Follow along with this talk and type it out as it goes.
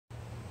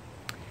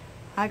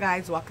Hi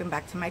guys, welcome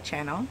back to my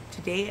channel.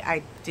 Today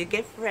I did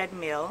get Fred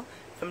mail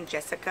from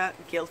Jessica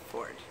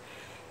Guilford.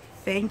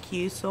 Thank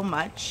you so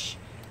much.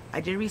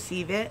 I did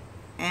receive it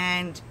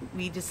and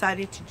we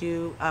decided to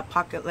do a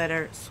pocket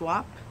letter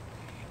swap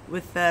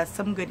with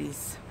some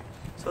goodies.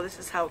 So this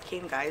is how it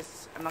came,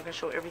 guys. I'm not going to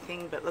show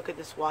everything, but look at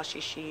this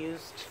washi she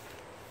used.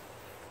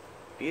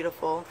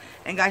 Beautiful.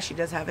 And guys, she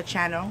does have a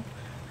channel.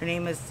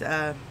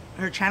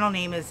 Her channel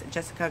name is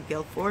Jessica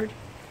Guilford.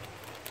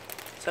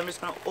 So I'm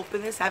just going to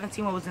open this. I haven't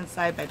seen what was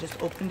inside, but I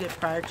just opened it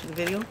prior to the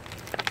video.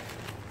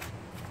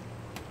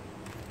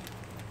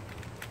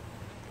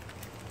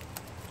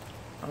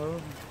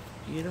 Oh,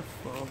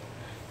 beautiful.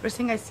 First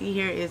thing I see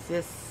here is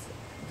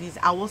these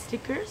owl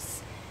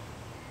stickers.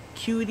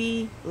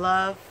 Cutie,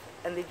 love,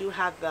 and they do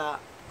have the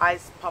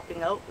eyes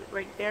popping out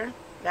right there.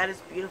 That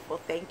is beautiful.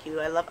 Thank you.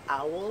 I love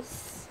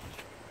owls.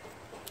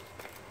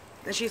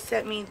 Then she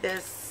sent me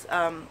this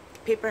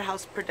Paper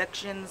House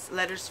Productions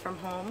Letters from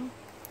Home.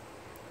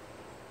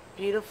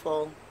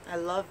 Beautiful. I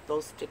love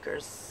those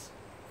stickers,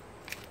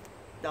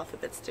 the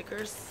alphabet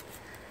stickers.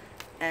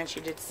 And she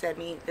did send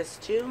me this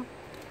too,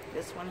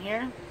 this one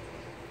here.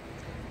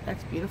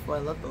 That's beautiful. I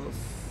love those.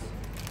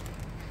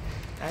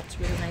 That's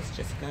really nice,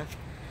 Jessica.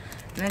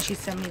 And then she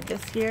sent me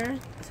this here,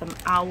 some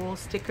owl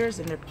stickers,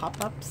 and they're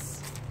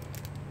pop-ups,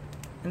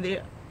 and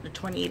there are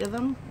 28 of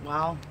them.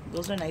 Wow,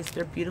 those are nice.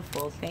 They're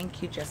beautiful.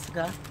 Thank you,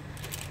 Jessica.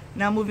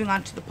 Now moving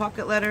on to the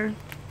pocket letter.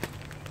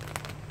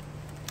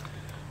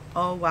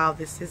 Oh wow,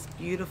 this is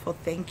beautiful.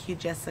 Thank you,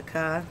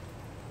 Jessica.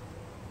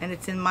 And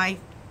it's in my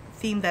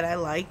theme that I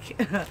like.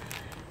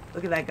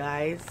 Look at that,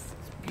 guys.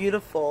 It's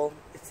beautiful.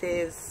 It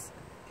says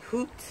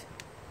Hoot.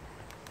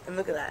 And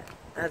look at that.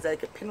 It has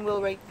like a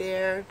pinwheel right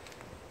there.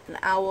 An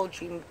owl,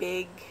 dream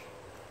big.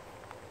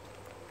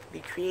 Be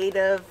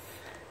creative.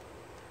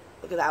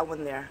 Look at that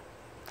one there.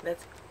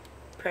 That's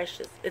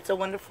precious. It's a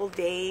wonderful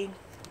day.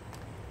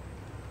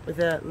 With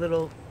a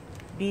little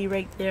bee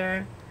right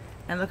there.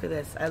 And look at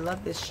this. I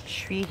love this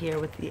tree here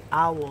with the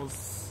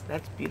owls.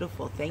 That's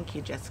beautiful. Thank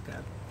you,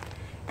 Jessica.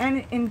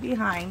 And in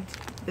behind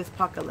this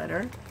pocket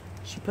letter,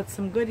 she put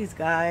some goodies,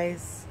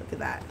 guys. Look at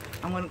that.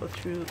 I'm going to go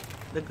through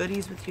the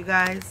goodies with you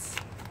guys.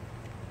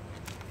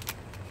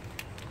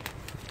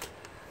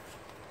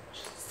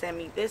 She sent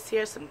me this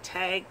here, some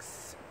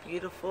tags.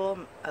 Beautiful.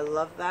 I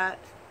love that.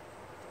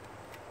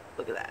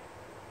 Look at that.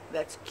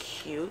 That's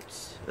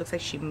cute. Looks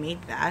like she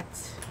made that.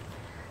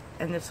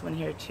 And this one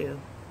here too.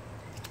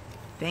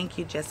 Thank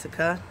you,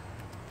 Jessica.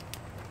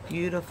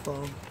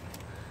 Beautiful.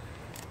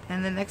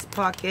 And the next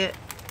pocket,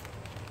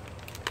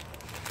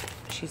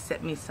 she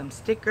sent me some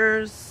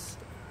stickers.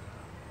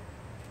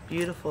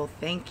 Beautiful.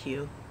 Thank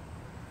you.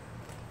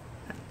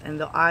 And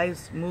the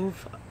eyes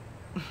move.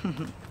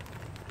 And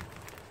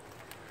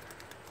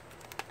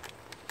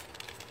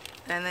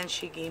then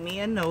she gave me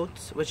a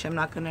note, which I'm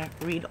not going to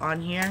read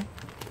on here.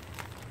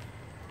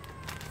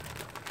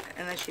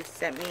 And then she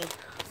sent me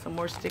some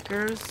more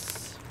stickers.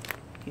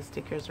 These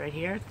stickers right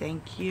here.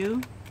 Thank you.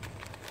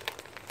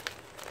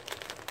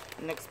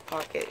 Next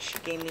pocket, she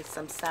gave me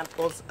some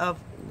samples of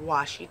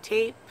washi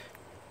tape.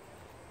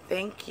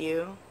 Thank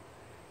you.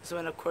 This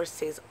one, of course,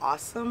 says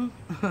awesome.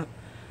 I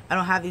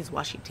don't have these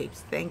washi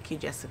tapes. Thank you,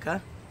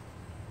 Jessica.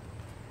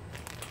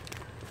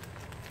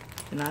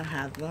 Do not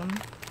have them.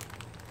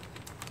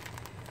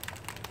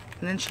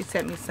 And then she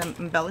sent me some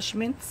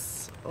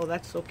embellishments. Oh,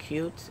 that's so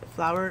cute.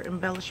 Flower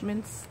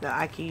embellishments that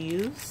I can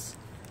use.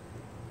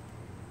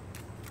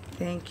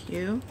 Thank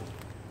you.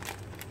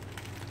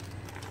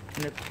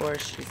 And of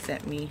course, she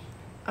sent me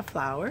a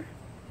flower.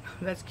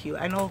 That's cute.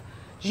 I know.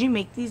 Did you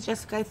make these,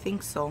 Jessica? I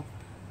think so.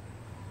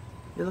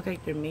 They look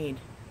like they're made.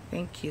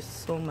 Thank you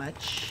so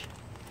much.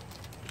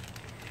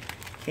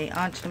 Okay,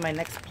 on to my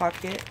next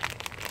pocket.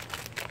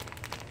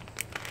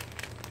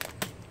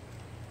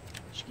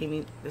 She gave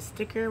me the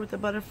sticker with the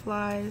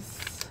butterflies.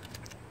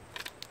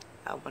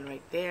 That one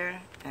right there.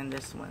 And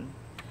this one.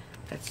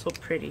 That's so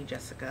pretty,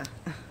 Jessica.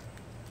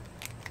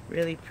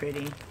 Really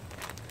pretty.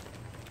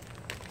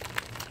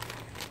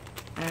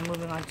 And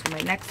moving on to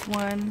my next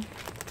one.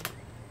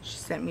 She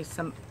sent me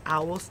some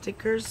owl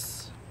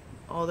stickers.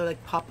 Oh, they're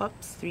like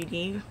pop-ups,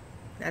 3D.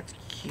 That's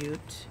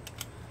cute.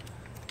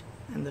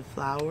 And the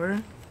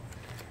flower.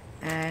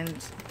 And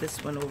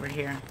this one over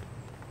here.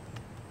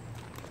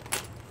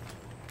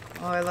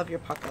 Oh, I love your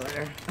pocket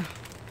letter.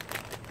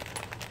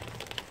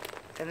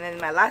 And then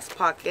my last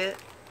pocket,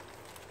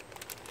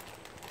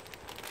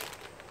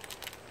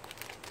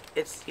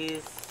 it's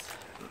these,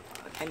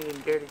 I can't even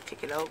barely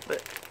take it out,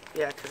 but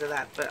yeah, because of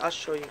that. But I'll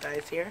show you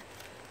guys here.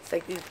 It's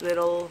like these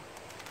little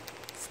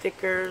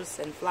stickers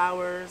and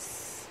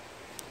flowers.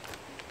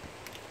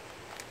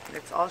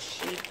 That's all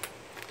she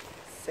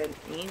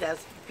sent me.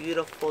 That's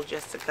beautiful,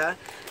 Jessica.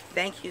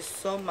 Thank you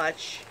so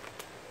much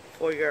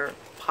for your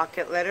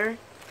pocket letter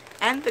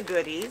and the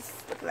goodies.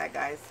 Look at that,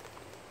 guys.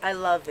 I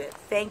love it.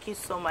 Thank you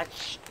so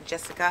much,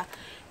 Jessica.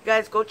 You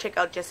guys, go check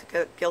out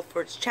Jessica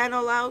Guilford's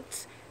channel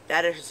out.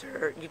 That is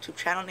her YouTube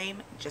channel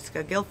name,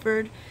 Jessica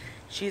Guilford.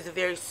 She's a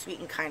very sweet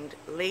and kind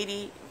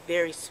lady.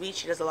 Very sweet.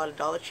 She does a lot of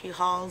Dollar Tree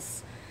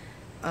hauls.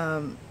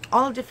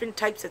 all different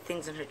types of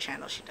things on her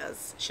channel. She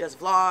does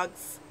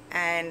vlogs,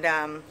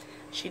 and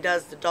she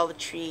does the Dollar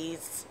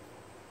Tree's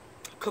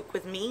cook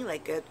with me,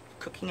 like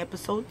cooking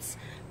episodes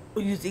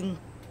using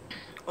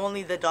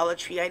only the Dollar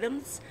Tree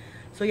items.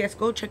 So yes,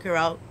 go check her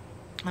out.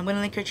 I'm going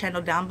to link her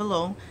channel down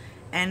below.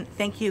 And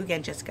thank you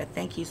again, Jessica.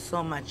 Thank you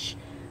so much.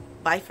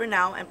 Bye for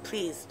now, and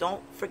please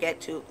don't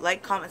forget to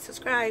like, comment,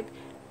 subscribe.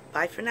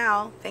 Bye for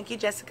now. Thank you,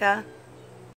 Jessica.